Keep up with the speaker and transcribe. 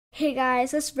Hey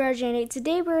guys, it's Virgin.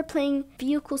 Today we're playing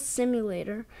Vehicle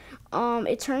Simulator.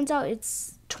 It turns out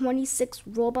it's 26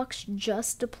 Robux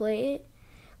just to play it.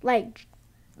 Like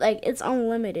it's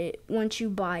unlimited once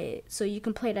you buy it, so you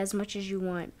can play it as much as you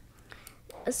want.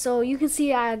 So you can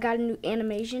see I got a new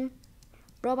animation,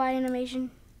 robot animation.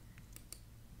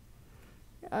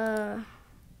 Let's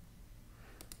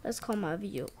call my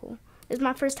vehicle. It's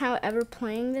my first time ever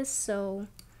playing this, so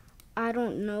I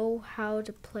don't know how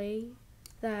to play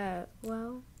that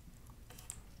well.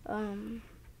 So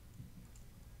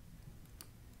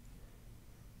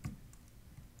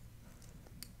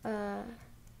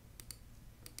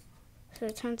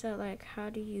it turns out, like,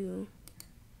 how do you...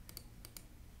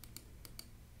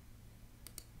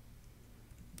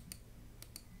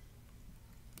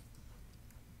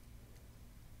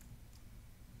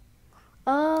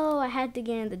 Oh, I had to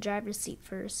get in the driver's seat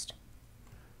first.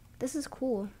 This is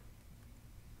cool.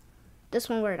 This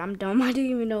one word, I'm dumb. I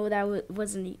didn't even know that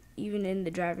wasn't even in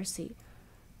the driver's seat.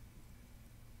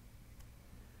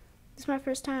 This is my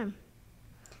first time.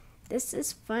 This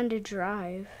is fun to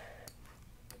drive.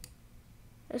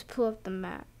 Let's pull up the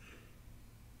map.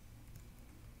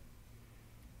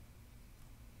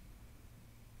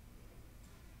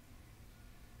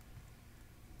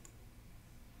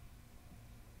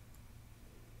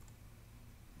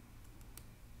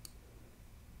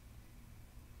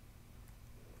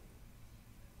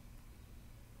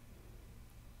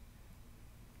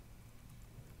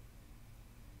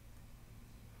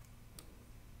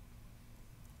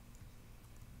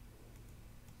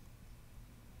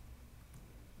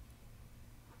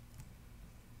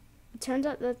 It turns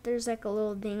out that there's like a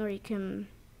little thing where you can,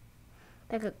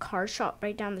 like a car shop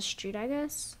right down the street, I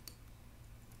guess.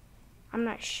 I'm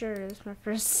not sure. It's my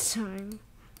first time.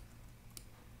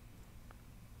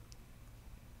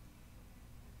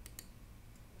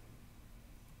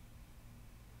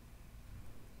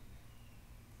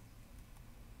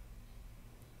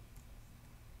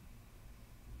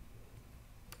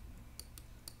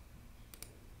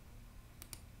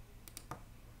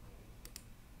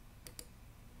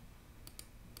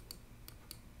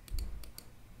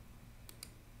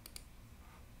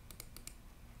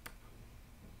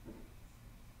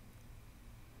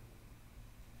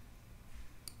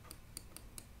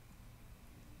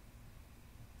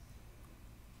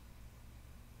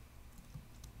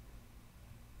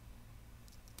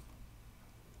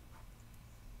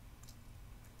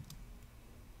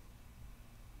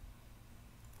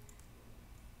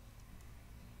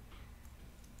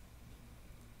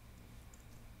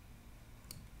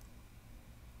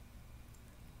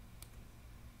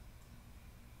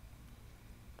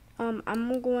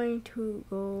 I'm going to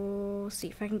go see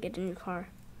if I can get a new car.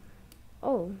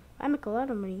 Oh, I make a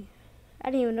lot of money. I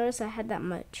didn't even notice I had that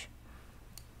much.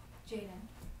 Jaden,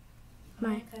 I'm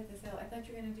gonna cut this out. I thought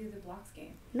you were gonna do the blocks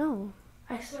game. No.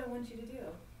 That's what I want you to do.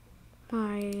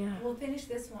 We'll finish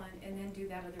this one and then do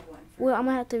that other one. Well, I'm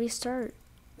gonna have to restart.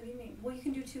 What do you mean? Well, you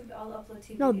can do two. I'll upload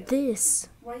two No, videos. this.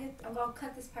 I'll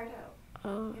cut this part out.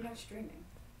 Oh. You're not streaming.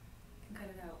 You can cut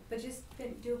it out. But just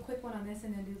do a quick one on this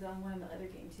and then do the one on the other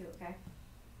game too, okay?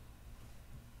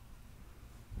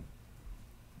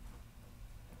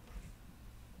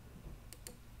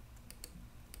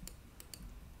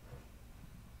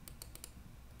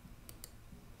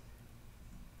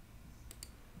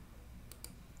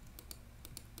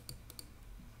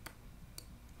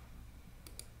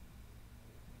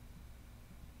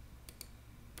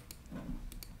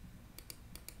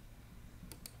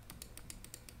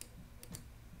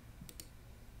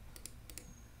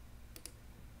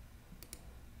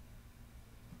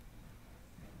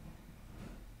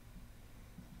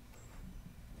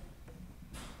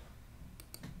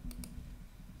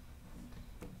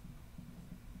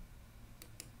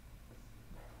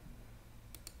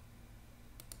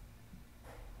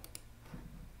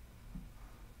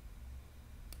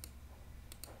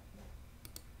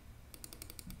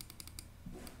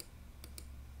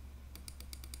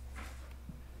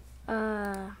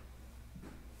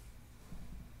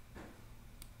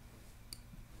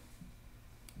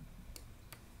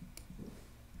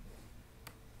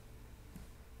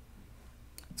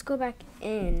 Let's go back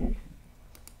in.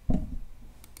 I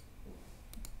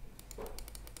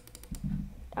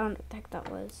don't know what the heck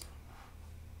that was.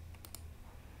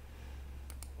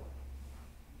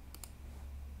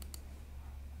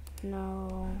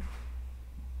 No.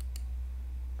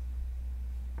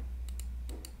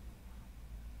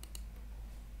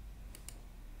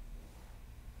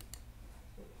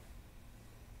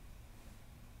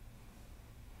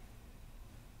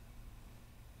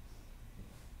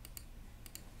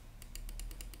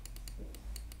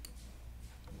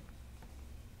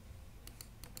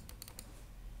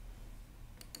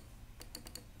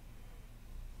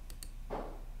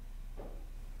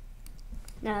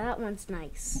 Now that one's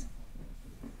nice.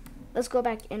 Let's go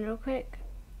back in real quick.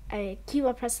 I keep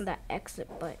on pressing that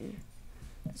exit button.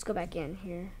 Let's go back in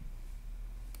here.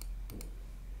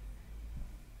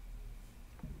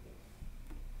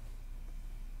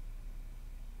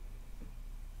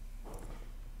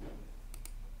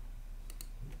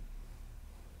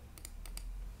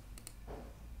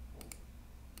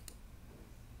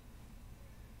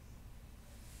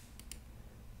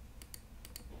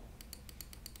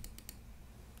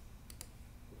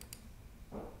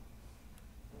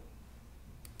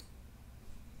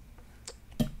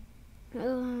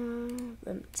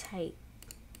 Let me type.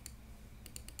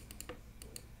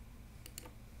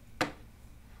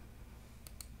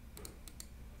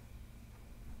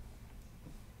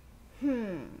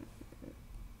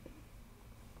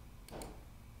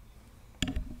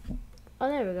 Oh,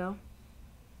 there we go.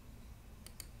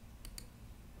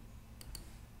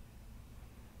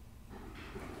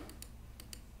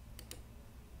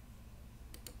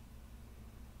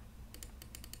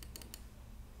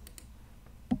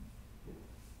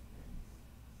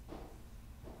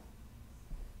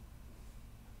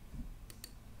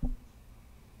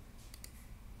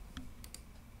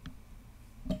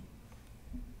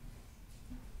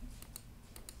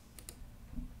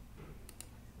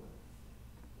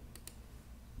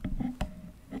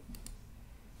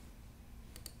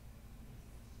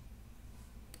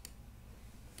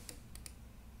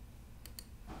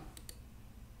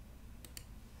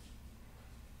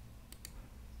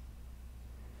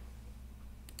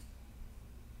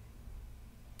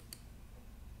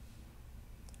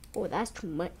 Oh, that's too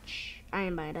much. I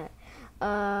ain't buying that.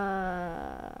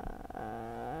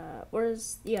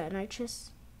 Where's, yeah,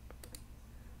 nitrous?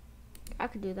 I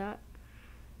could do that.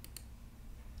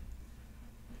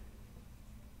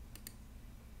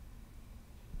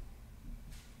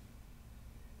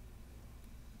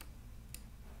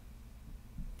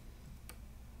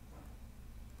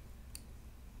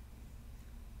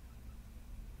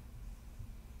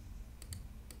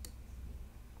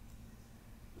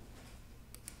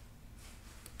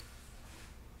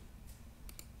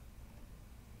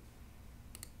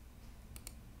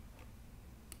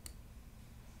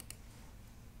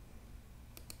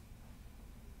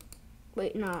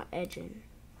 Wait, not edging.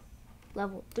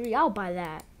 Level 3, I'll buy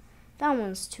that. That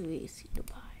one's too easy to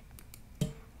buy.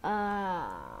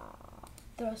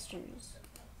 Thrusters.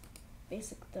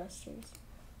 Basic thrusters.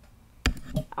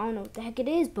 I don't know what the heck it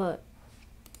is, but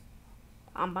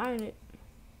I'm buying it.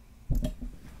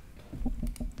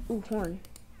 Ooh, horn.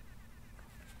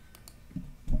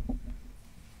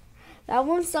 That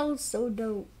one sounds so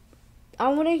dope. I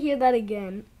want to hear that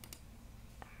again.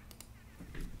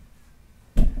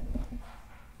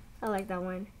 I like that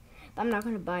one, but I'm not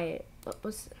gonna buy it.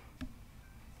 What's?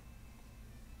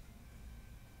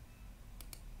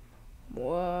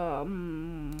 Whoa.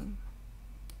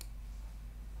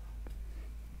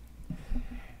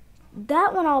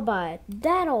 That one I'll buy.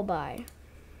 That I'll buy.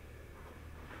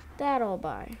 That I'll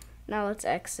buy. Now let's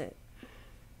exit.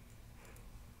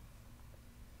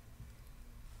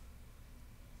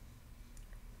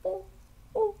 Oh.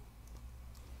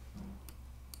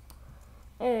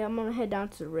 Hey, I'm gonna head down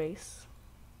to the race.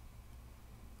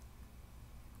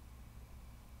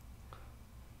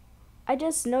 I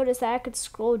just noticed that I could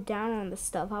scroll down on the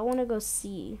stuff. I wanna go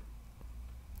see.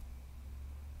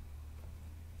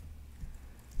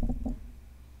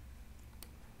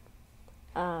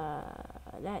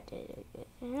 That did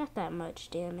not that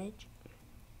much damage.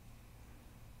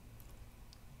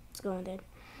 Let's go in then.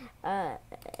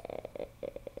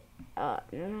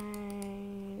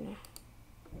 9.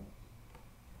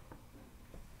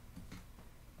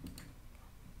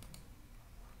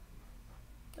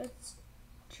 Let's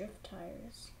drift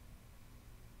tires.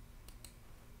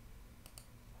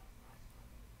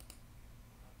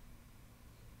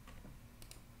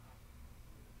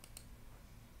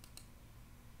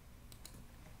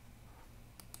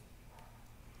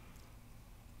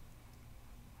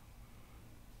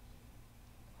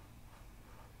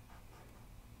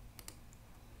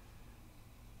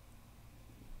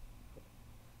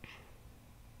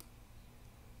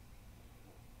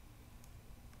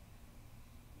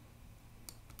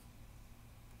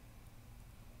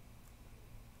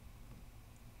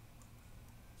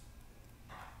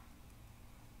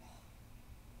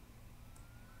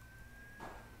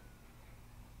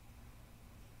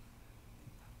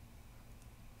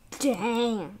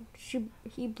 Dang,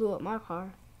 he blew up my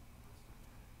car.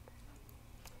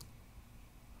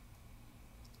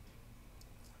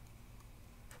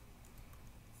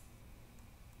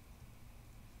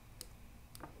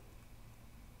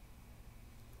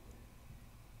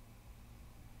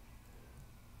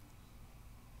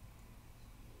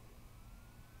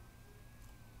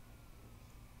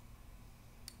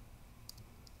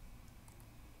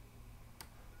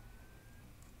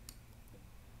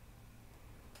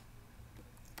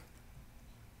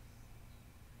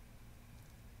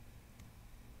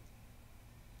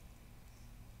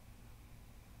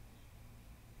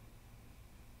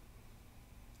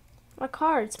 My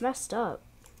car, it's messed up.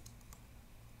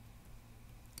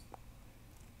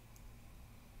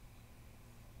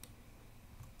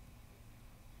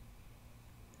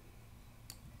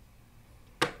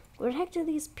 Where the heck do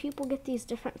these people get these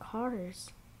different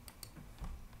cars?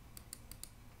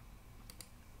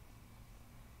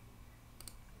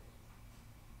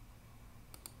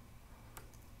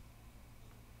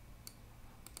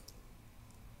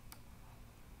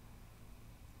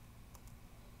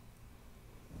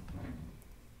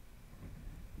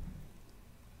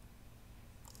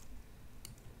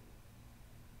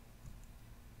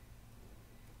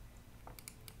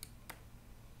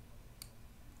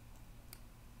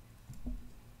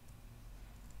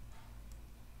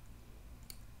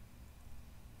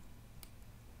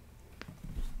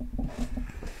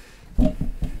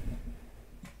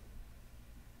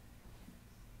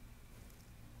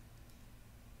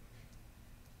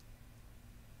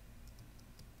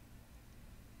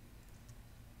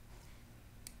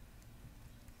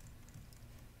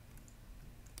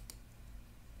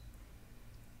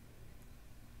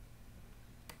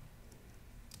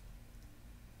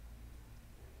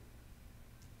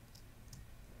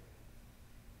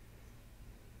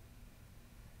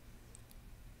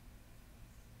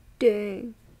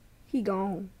 Dang, he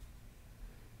gone.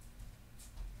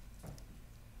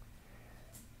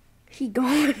 He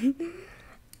gone.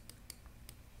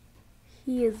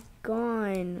 He is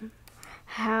gone.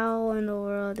 How in the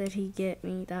world did he get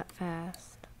me that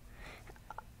fast?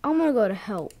 I'm gonna go to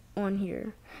help on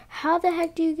here. How the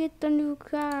heck do you get the new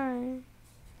guy?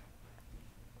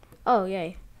 Oh,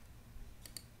 yay.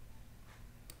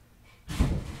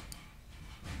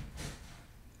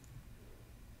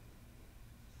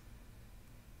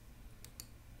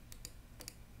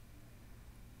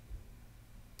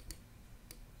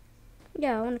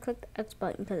 Yeah, I want to click the X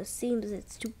button because it seems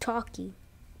it's too talky.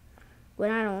 When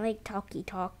I don't like talky.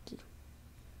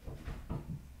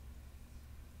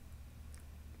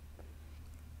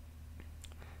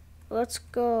 Let's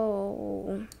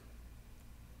go.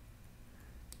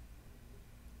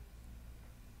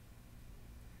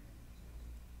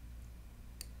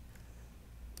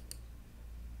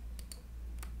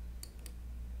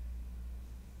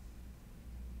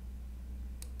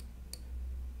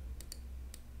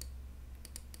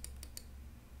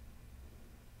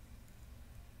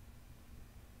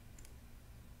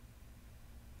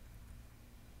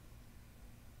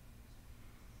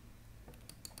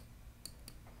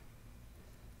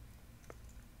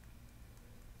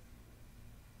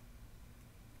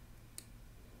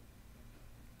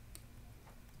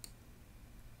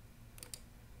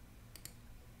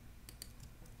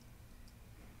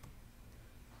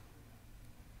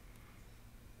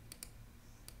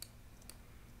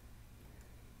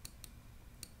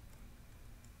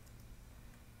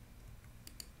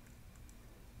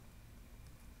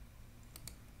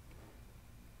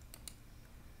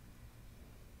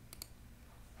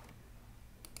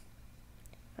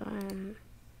 Um,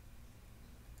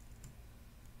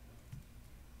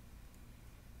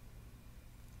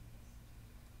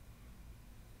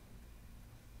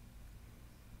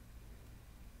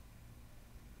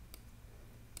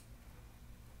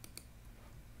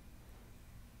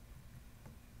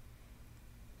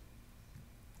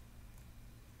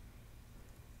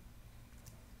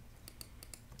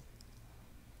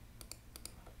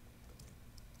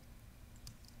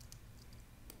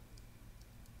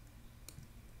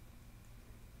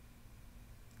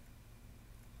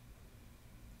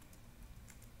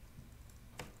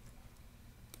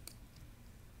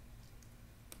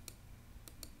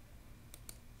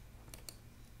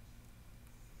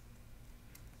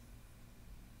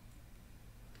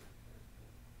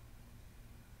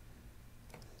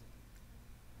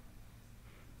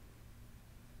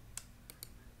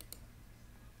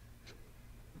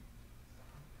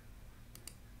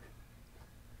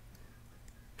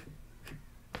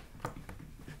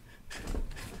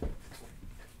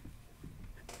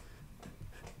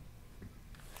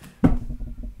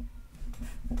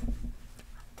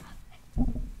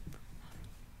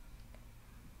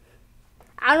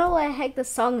 I don't know what the heck the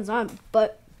song is on,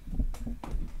 but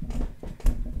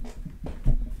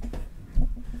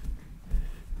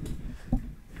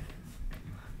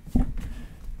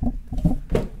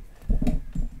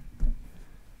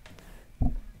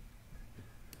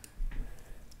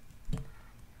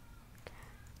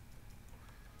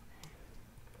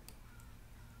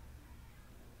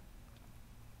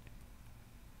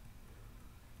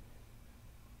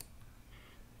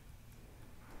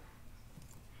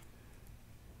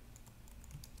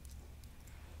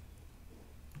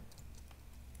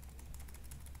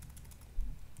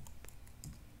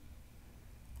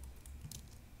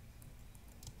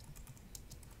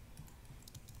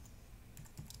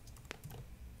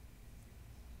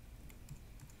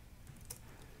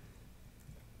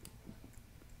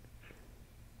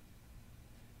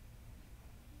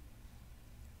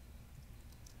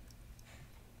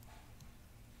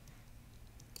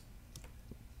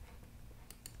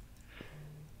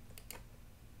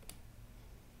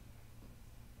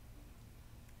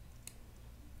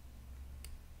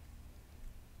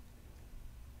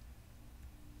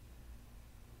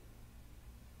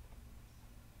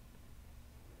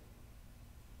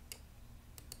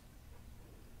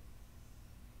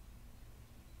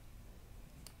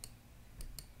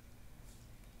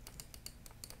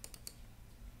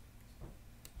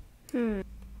Hmm.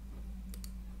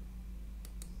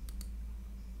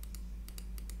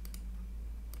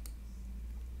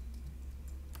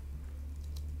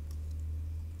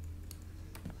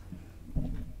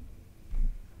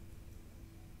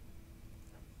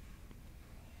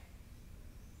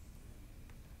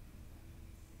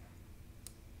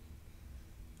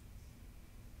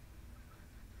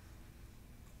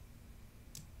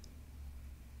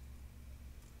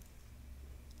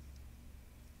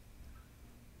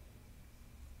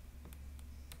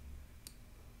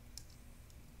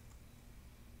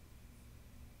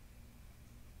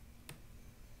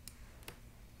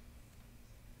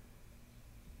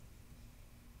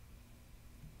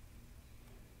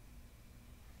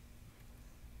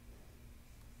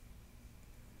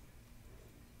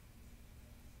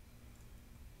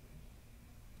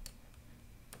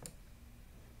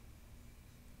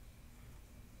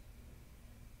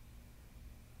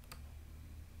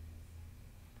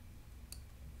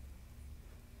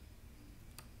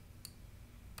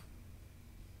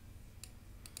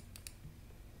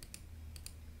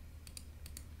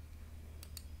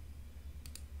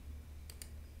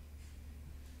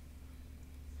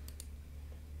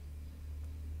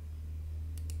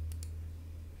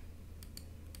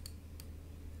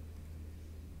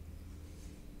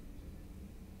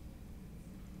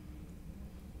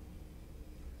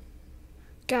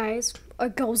 Guys, a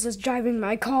ghost is driving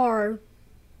my car.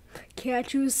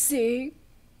 Can't you see?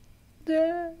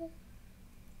 Oh,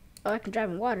 I can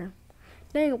drive in water.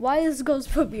 Dang, why is this ghost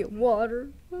put me in water?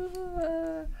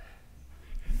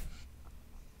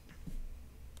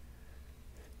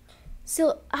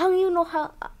 So I don't even know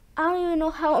how. I don't even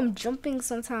know how I'm jumping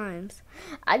sometimes.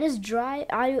 I just drive.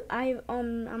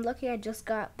 I'm lucky. I just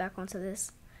got back onto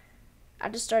this. I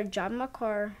just started driving my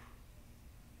car.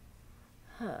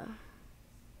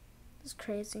 It's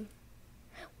crazy.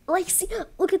 Like, see,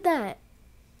 look at that.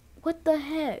 What the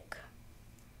heck?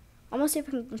 I'm gonna see if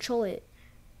I can control it.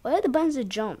 What are the buttons to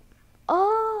jump?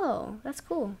 Oh, that's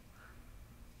cool.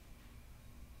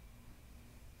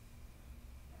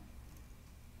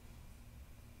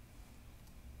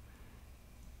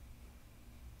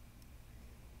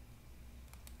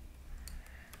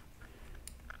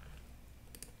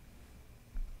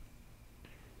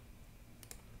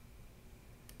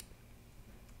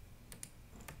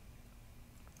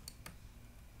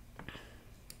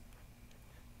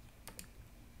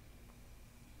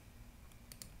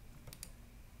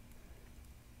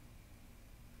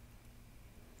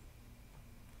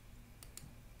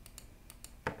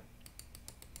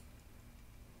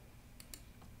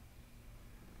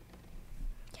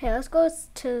 Okay, let's go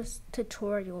to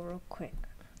tutorial real quick.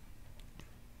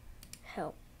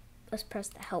 Help. Let's press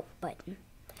the help button.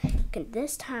 Okay,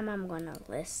 this time I'm gonna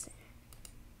listen.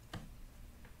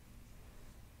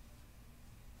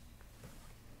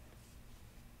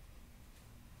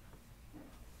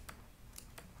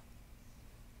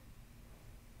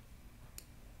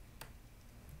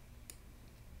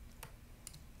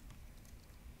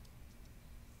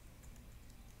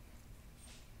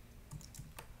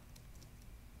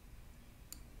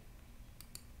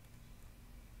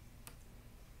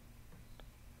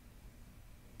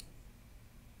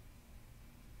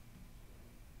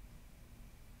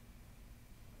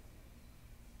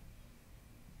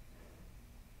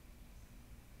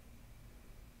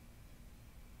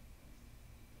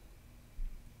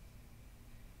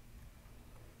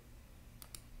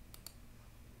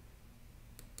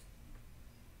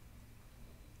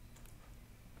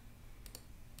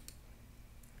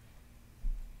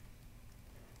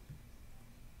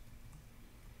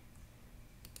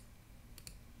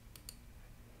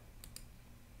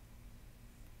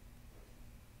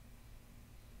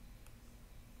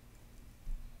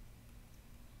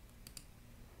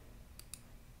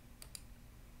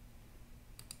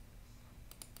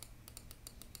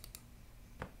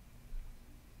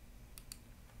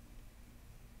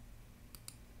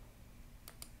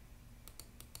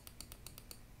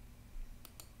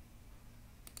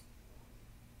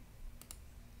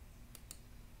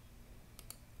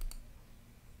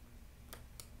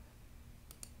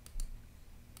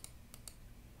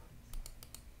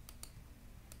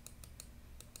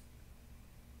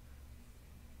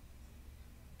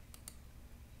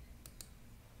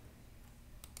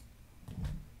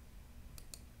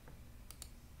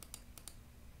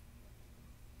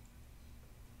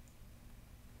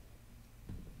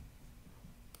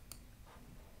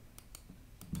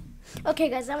 Okay,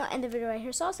 guys, I'm gonna end the video right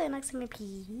here. So I'll say next time.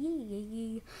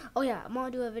 Peace. Oh yeah, I'm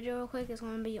gonna do a video real quick. It's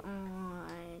gonna be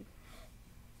on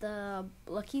the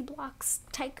Lucky Blocks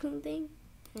tycoon thing.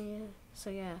 Yeah. So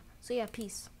yeah.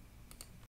 Peace.